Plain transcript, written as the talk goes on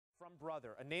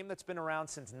Brother, a name that's been around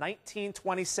since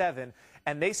 1927,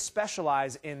 and they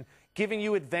specialize in giving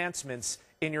you advancements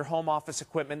in your home office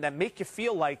equipment that make you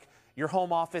feel like your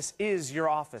home office is your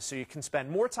office, so you can spend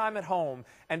more time at home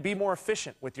and be more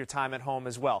efficient with your time at home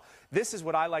as well. This is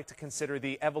what I like to consider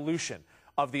the evolution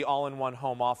of the all-in-one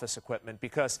home office equipment,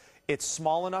 because it's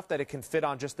small enough that it can fit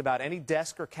on just about any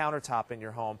desk or countertop in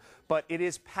your home, but it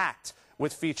is packed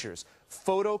with features: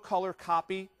 photo color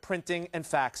copy, printing, and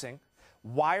faxing,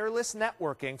 wireless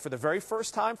networking for the very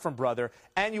first time from Brother,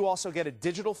 and you also get a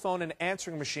digital phone and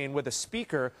answering machine with a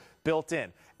speaker built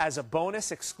in. As a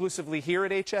bonus, exclusively here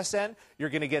at HSN, you're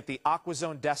going to get the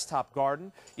AquaZone Desktop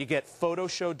Garden, you get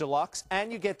Photoshop Deluxe,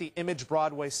 and you get the Image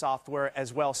Broadway software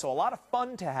as well. So a lot of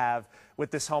fun to have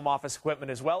with this home office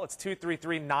equipment as well. It's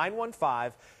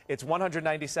 233-915. It's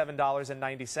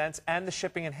 $197.90, and the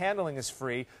shipping and handling is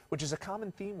free, which is a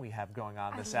common theme we have going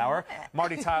on this hour.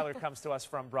 Marty Tyler comes to us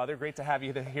from Brother. Great to have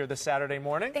you here this Saturday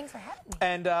morning. Thanks for having me.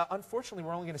 And unfortunately,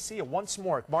 we're only going to see you once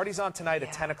more. Marty's on tonight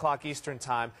at 10 o'clock Eastern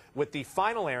Time with the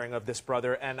final airing of this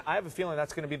Brother, and I have a feeling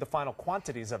that's going to be the final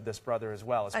quantities of this Brother as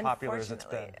well, as popular as it's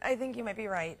been. I think you might be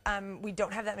right. We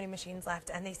don't have that many machines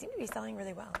left, and they seem to be selling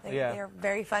really well. They're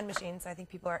very fun machines, so I think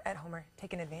people are at home are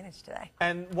taking advantage today.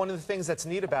 And one of the things that's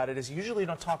neat about it is usually you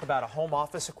don't talk about a home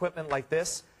office equipment like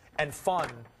this and fun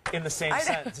in the same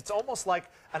sentence. It's almost like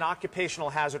an occupational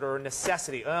hazard or a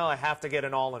necessity. Oh, I have to get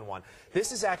an all-in-one.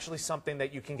 This is actually something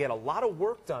that you can get a lot of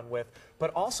work done with,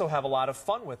 but also have a lot of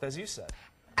fun with, as you said.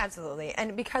 Absolutely.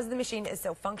 And because the machine is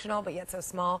so functional but yet so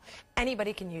small,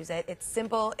 anybody can use it. It's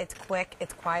simple, it's quick,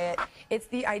 it's quiet. It's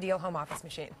the ideal home office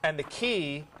machine. And the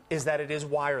key is that it is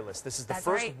wireless. This is the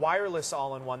first wireless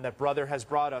all-in-one that Brother has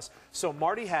brought us. So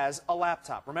Marty has a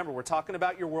laptop. Remember, we're talking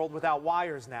about your world without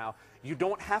wires now. You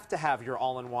don't have to have your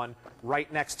all-in-one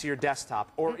right next to your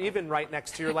desktop or even right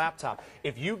next to your laptop.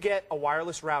 If you get a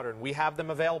wireless router, and we have them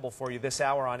available for you this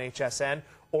hour on HSN,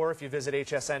 or if you visit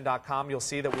hsn.com, you'll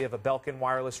see that we have a Belkin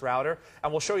wireless router,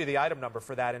 and we'll show you the item number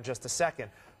for that in just a second.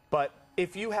 But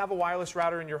if you have a wireless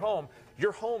router in your home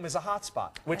is a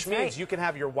hotspot, which means you can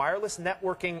have your wireless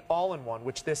networking all-in-one,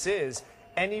 which this is,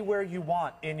 anywhere you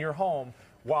want in your home,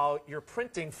 while you're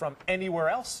printing from anywhere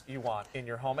else you want in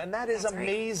your home. And that is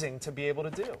amazing to be able to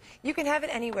do. You can have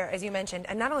it anywhere, as you mentioned.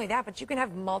 And not only that, but you can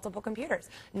have multiple computers.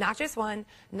 Not just one,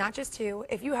 not just two.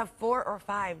 If you have 4 or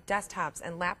 5 desktops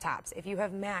and laptops, if you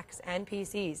have Macs and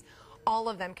PCs, all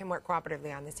of them can work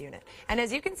cooperatively on this unit. And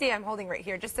as you can see, I'm holding right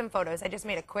here just some photos. I just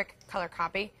made a quick color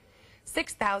copy.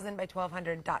 6,000 by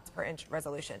 1,200 dots per inch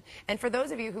resolution. And for those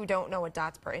of you who don't know what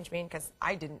dots per inch mean, because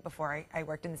I didn't before I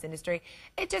worked in this industry,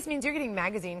 it just means you're getting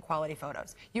magazine quality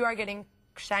photos. You are getting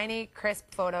shiny, crisp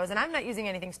photos, and I'm not using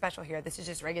anything special here. This is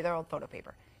just regular old photo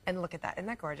paper. And look at that. Isn't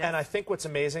that gorgeous? And I think what's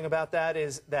amazing about that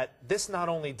is that this not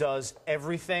only does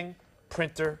everything,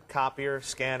 printer, copier,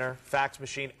 scanner, fax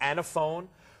machine, and a phone,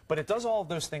 but it does all of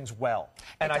those things well.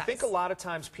 And I think a lot of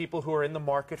times people who are in the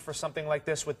market for something like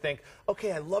this would think,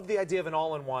 okay, I love the idea of an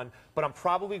all-in-one, but I'm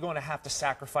probably going to have to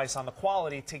sacrifice on the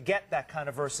quality to get that kind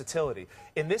of versatility.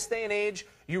 In this day and age,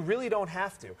 you really don't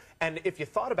have to. And if you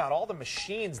thought about all the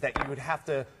machines that you would have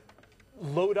to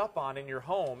load up on in your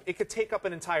home, it could take up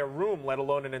an entire room, let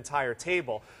alone an entire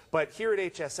table. But here at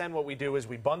HSN, what we do is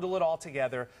we bundle it all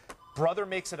together. Brother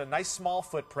makes it a nice small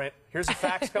footprint. Here's a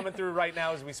fax coming through right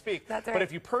now as we speak. That's right. But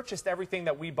if you purchased everything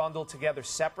that we bundled together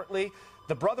separately,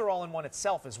 the Brother all-in-one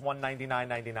itself is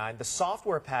 $199.99. The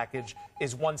software package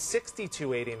is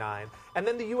 $162.89. And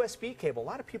then the USB cable. A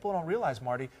lot of people don't realize,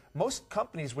 Marty, most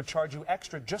companies would charge you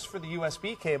extra just for the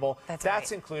USB cable.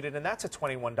 That's included, and that's a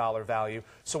 $21 value.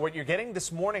 So what you're getting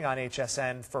this morning on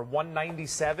HSN for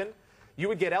 $197, you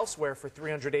would get elsewhere for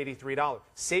 $383.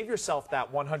 Save yourself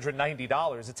that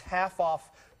 $190. It's half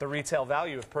off the retail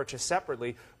value if purchased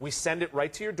separately. We send it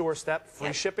right to your doorstep,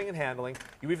 free shipping and handling.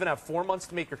 You even have 4 months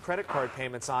to make your credit card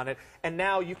payments on it. And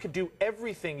now you could do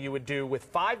everything you would do with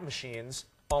 5 machines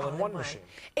all in one machine.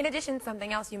 In addition,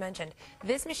 something else you mentioned,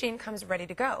 this machine comes ready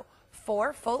to go.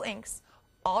 4 full inks,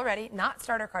 already, not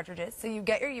starter cartridges. So you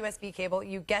get your USB cable,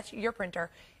 you get your printer.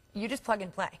 You just plug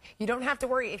and play. You don't have to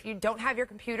worry if you don't have your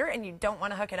computer and you don't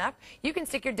want to hook it up. You can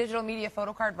stick your digital media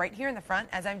photo card right here in the front,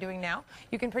 as I'm doing now.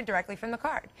 You can print directly from the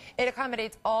card. It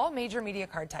accommodates all major media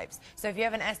card types. So if you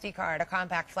have an SD card, a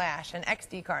compact flash, an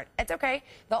XD card, it's okay.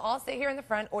 They'll all stay here in the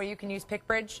front, or you can use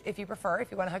PicBridge if you prefer,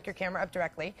 if you want to hook your camera up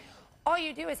directly. All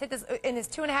you do is hit this, in this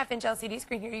 2.5-inch LCD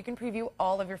screen here, you can preview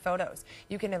all of your photos.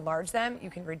 You can enlarge them, you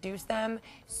can reduce them,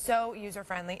 so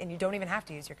user-friendly, and you don't even have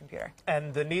to use your computer.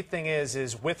 And the neat thing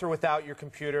is with or without your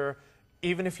computer,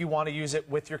 even if you want to use it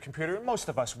with your computer, most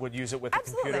of us would use it with a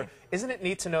computer. Isn't it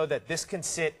neat to know that this can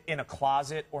sit in a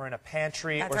closet or in a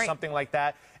pantry or something like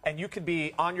that, and you could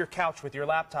be on your couch with your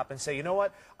laptop and say, you know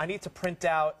what, I need to print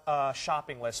out a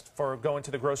shopping list for going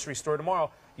to the grocery store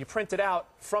tomorrow. You print it out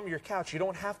from your couch. You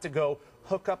don't have to go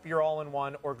hook up your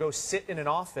all-in-one or go sit in an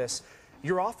office.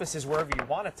 Your office is wherever you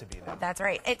want it to be now. That's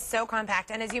right. It's so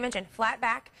compact. And as you mentioned, flat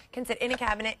back, can sit in a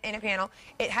cabinet, in a panel.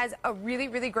 It has a really,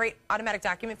 really great automatic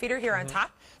document feeder here on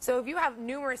top. So if you have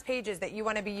numerous pages that you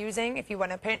want to be using, if you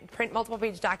want to print multiple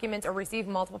page documents or receive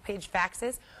multiple page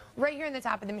faxes, right here in the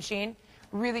top of the machine,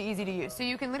 really easy to use. So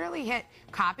you can literally hit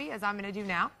copy, as I'm going to do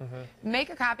now,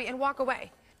 make a copy, and walk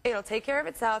away. It'll take care of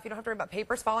itself. You don't have to worry about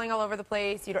papers falling all over the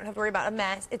place. You don't have to worry about a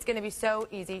mess. It's going to be so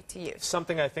easy to use.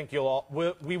 Something I think we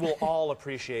will all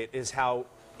appreciate is how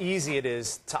easy it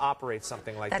is to operate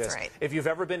something like this. That's right. If you've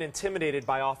ever been intimidated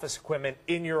by office equipment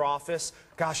in your office,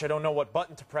 gosh, I don't know what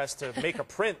button to press to make a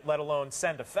print, let alone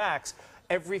send a fax.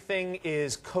 Everything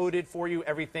is coded for you.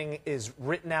 Everything is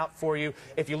written out for you.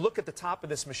 If you look at the top of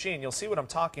this machine, you'll see what I'm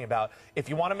talking about. If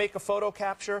you want to make a photo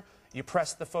capture, you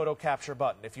press the photo capture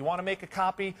button. If you want to make a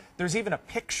copy, there's even a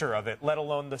picture of it, let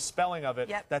alone the spelling of it,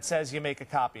 that says you make a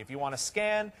copy. If you want to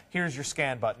scan, here's your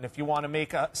scan button. If you want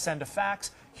to send a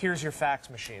fax, here's your fax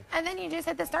machine. And then you just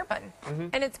hit the start button.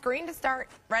 And it's green to start,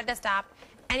 red to stop.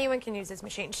 Anyone can use this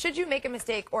machine. Should you make a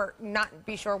mistake or not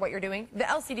be sure what you're doing, the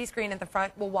LCD screen at the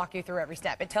front will walk you through every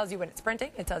step. It tells you when it's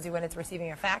printing. It tells you when it's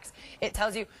receiving a fax. It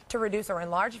tells you to reduce or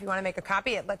enlarge. If you want to make a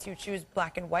copy, it lets you choose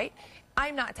black and white.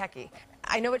 I'm not techie.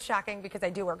 I know it's shocking because I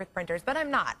do work with printers, but I'm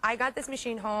not. I got this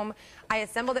machine home. I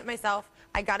assembled it myself.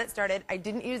 I got it started. I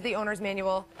didn't use the owner's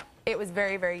manual. It was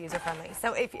very, very user-friendly.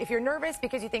 So if you're nervous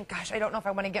because you think, gosh, I don't know if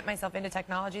I want to get myself into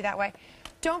technology that way,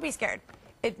 don't be scared.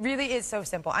 It really is so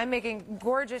simple. I'm making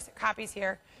gorgeous copies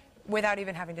here without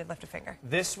even having to lift a finger.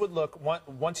 This would look,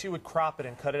 once you would crop it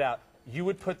and cut it out, you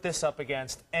would put this up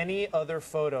against any other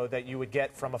photo that you would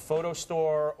get from a photo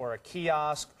store or a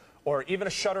kiosk or even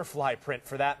a Shutterfly print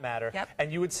for that matter,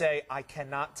 and you would say, I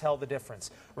cannot tell the difference.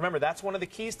 Remember, that's one of the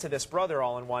keys to this Brother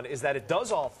all-in-one is that it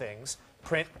does all things,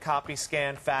 print, copy,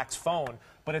 scan, fax, phone,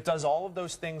 but it does all of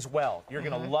those things well. You're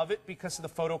going to love it because of the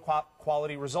photo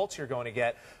quality results you're going to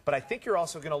get, but I think you're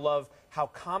also going to love how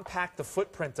compact the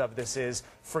footprint of this is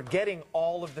for getting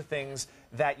all of the things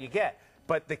that you get.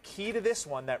 But the key to this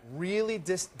one that really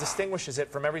distinguishes it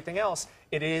from everything else,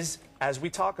 it is, as we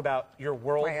talk about, your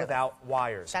world without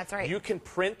wires. That's right. You can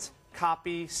print,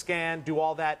 copy, scan, do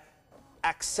all that,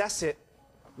 access it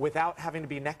without having to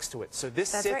be next to it. So this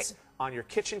sits on your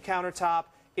kitchen countertop,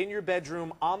 in your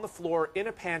bedroom, on the floor, in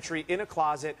a pantry, in a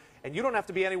closet, and you don't have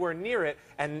to be anywhere near it.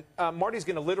 And Marty's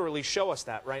going to literally show us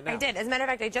that right now. I did. As a matter of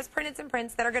fact, I just printed some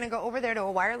prints that are going to go over there to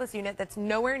a wireless unit that's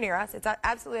nowhere near us. It's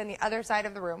absolutely on the other side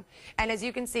of the room. And as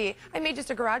you can see, I made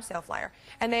just a garage sale flyer.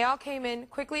 And they all came in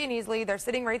quickly and easily. They're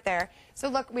sitting right there. So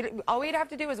look, all we'd have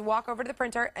to do is walk over to the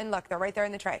printer, and look, they're right there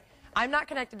in the tray. I'm not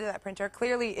connected to that printer.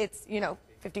 Clearly, it's,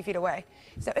 50 feet away.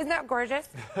 So isn't that gorgeous?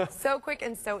 So quick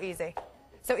and so easy.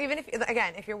 So even if,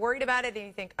 again, if you're worried about it and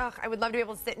you think, oh, I would love to be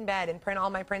able to sit in bed and print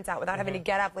all my prints out without having to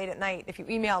get up late at night, if you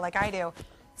email like I do,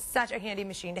 such a handy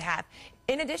machine to have.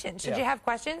 In addition, should you have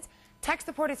questions, tech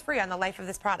support is free on the life of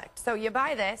this product. So you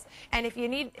buy this, and if you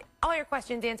need all your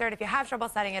questions answered, if you have trouble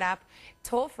setting it up,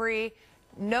 toll free,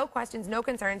 no questions, no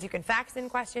concerns. You can fax in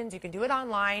questions. You can do it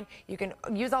online. You can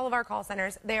use all of our call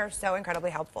centers. They are so incredibly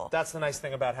helpful. That's the nice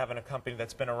thing about having a company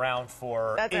that's been around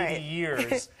for 80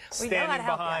 years, standing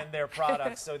behind their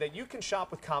products so that you can shop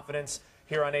with confidence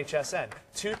here on HSN.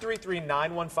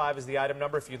 233-915 is the item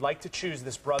number if you'd like to choose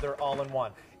this Brother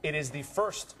all-in-one. It is the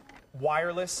first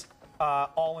wireless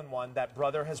all-in-one that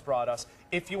Brother has brought us.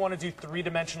 If you want to do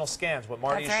three-dimensional scans, what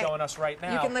Marty is showing us right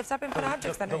now. You can lift up and put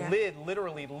objects under the lid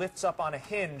literally lifts up on a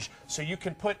hinge, so you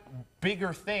can put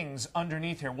bigger things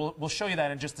underneath here. We'll show you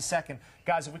that in just a second.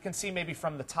 Guys, if we can see maybe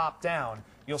from the top down,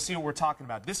 you'll see what we're talking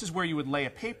about. This is where you would lay a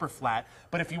paper flat,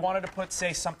 but if you wanted to put,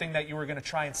 say, something that you were going to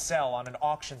try and sell on an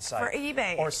auction site. For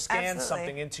eBay. Or scan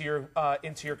something into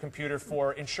your computer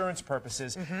for insurance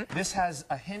purposes, this has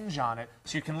a hinge on it,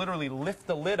 so you can literally lift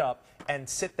the lid up and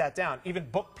sit that down. Even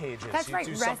book pages. That's right.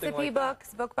 Recipe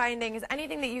books, book bindings,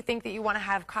 anything that you think that you want to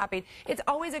have copied. It's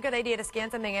always a good idea to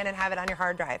scan something in and have it on your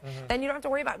hard drive. Then you don't have to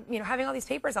worry about having all these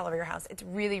papers all over your house. It's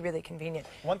really, really convenient.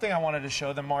 One thing I wanted to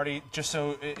show them, Marty, just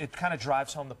so it kind of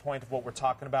drives home the point of what we're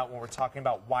talking about when we're talking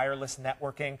about wireless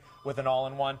networking with an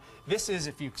all-in-one. This is,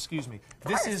 if you excuse me,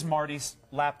 this is Marty's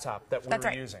laptop that we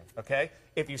were using, okay?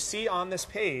 if you see on this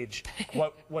page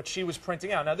what she was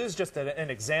printing out. Now, this is just an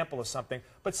example of something,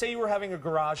 but say you were having a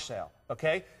garage sale,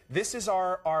 okay? This is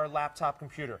our laptop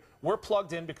computer. We're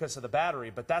plugged in because of the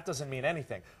battery, but that doesn't mean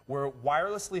anything. We're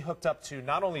wirelessly hooked up to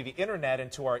not only the internet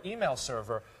and to our email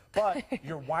server, but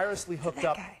you're wirelessly hooked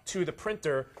up to the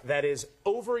printer that is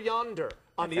over yonder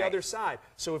on the other side.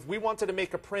 So if we wanted to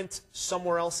make a print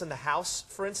somewhere else in the house,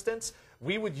 for instance,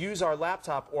 we would use our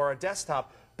laptop or our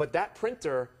desktop, but that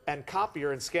printer and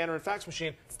copier and scanner and fax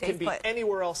machine can be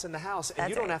anywhere else in the house, and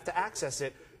you don't have to access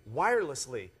it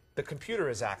wirelessly. The computer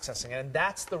is accessing it, and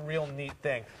that's the real neat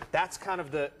thing. That's kind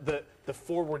of the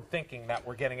forward thinking that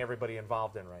we're getting everybody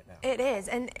involved in right now. It is,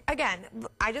 and again,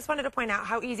 I just wanted to point out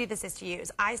how easy this is to use.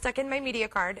 I stuck in my media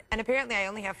card, and apparently I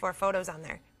only have 4 photos on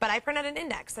there, but I printed an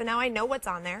index, so now I know what's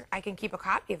on there. I can keep a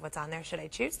copy of what's on there should I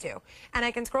choose to, and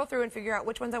I can scroll through and figure out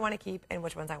which ones I want to keep and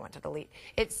which ones I want to delete.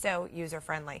 It's so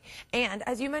user-friendly, and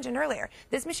as you mentioned earlier,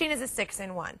 this machine is a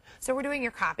 6-in-1, so we're doing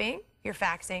your copying, your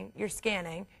faxing, your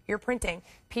scanning, your printing,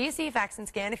 PC fax and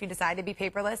scan if you decide to be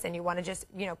paperless and you want to just,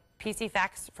 PC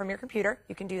fax from your computer,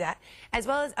 you can do that, as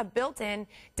well as a built-in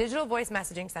digital voice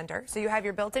messaging center. So you have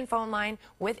your built-in phone line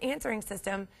with answering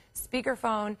system,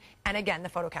 speakerphone, and again, the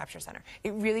photo capture center.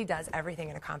 It really does everything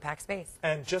in a compact space.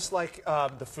 And just like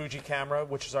the Fuji camera,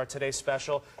 which is our today's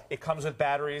special, it comes with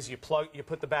batteries. You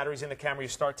put the batteries in the camera, you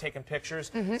start taking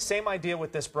pictures. Same idea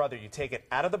with this brother. You take it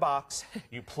out of the box,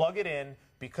 you plug it in.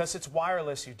 Because it's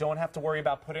wireless, you don't have to worry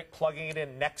about plugging it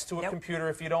in next to a computer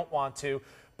if you don't want to.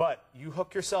 But you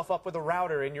hook yourself up with a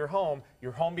router in your home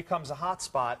becomes a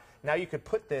hotspot. Now you could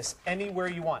put this anywhere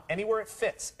you want, anywhere it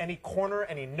fits, any corner,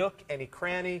 any nook, any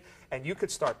cranny, and you could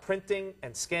start printing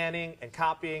and scanning and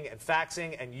copying and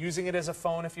faxing and using it as a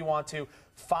phone if you want to.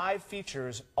 5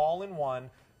 features all in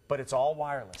one. But it's all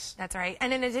wireless. That's right.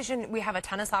 And in addition, we have a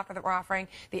ton of software that we're offering.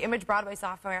 The Image Broadway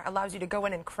software allows you to go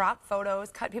in and crop photos,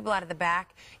 cut people out of the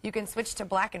back. You can switch to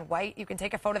black and white. You can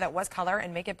take a photo that was color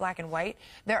and make it black and white.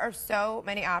 There are so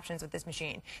many options with this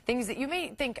machine. Things that you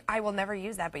may think, I will never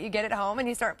use that, but you get it home and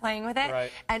you start playing with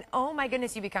it. And oh my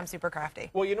goodness, you become super crafty.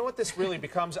 Well, you know what this really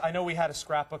becomes? I know we had a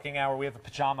scrapbooking hour. We have a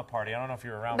pajama party. I don't know if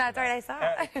you were around. That's right, I saw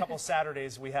it. A couple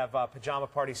Saturdays we have pajama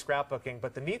party scrapbooking.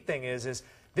 But the neat thing is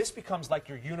this becomes like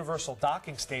your universal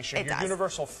docking station, your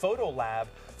universal photo lab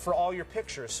for all your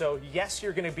pictures. So yes,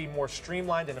 you're going to be more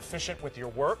streamlined and efficient with your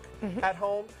work at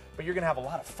home, but you're going to have a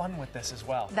lot of fun with this as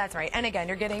well. That's right. And again,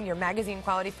 you're getting your magazine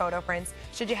quality photo prints.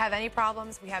 Should you have any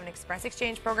problems, we have an express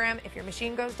exchange program. If your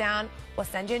machine goes down, we'll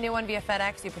send you a new one via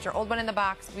FedEx. You put your old one in the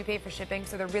box. We pay for shipping,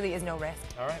 so there really is no risk.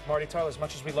 All right, Marty Tyler, as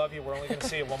much as we love you, we're only going to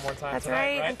see you one more time That's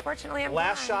tonight, right? Unfortunately, I'm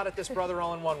Last shot at this Brother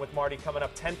All-in-One with Marty coming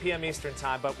up 10 p.m. Eastern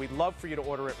Time, but we'd love for you to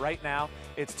order it right now.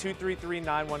 It's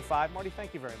 233-915. Marty,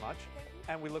 thank you very much,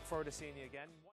 and we look forward to seeing you again.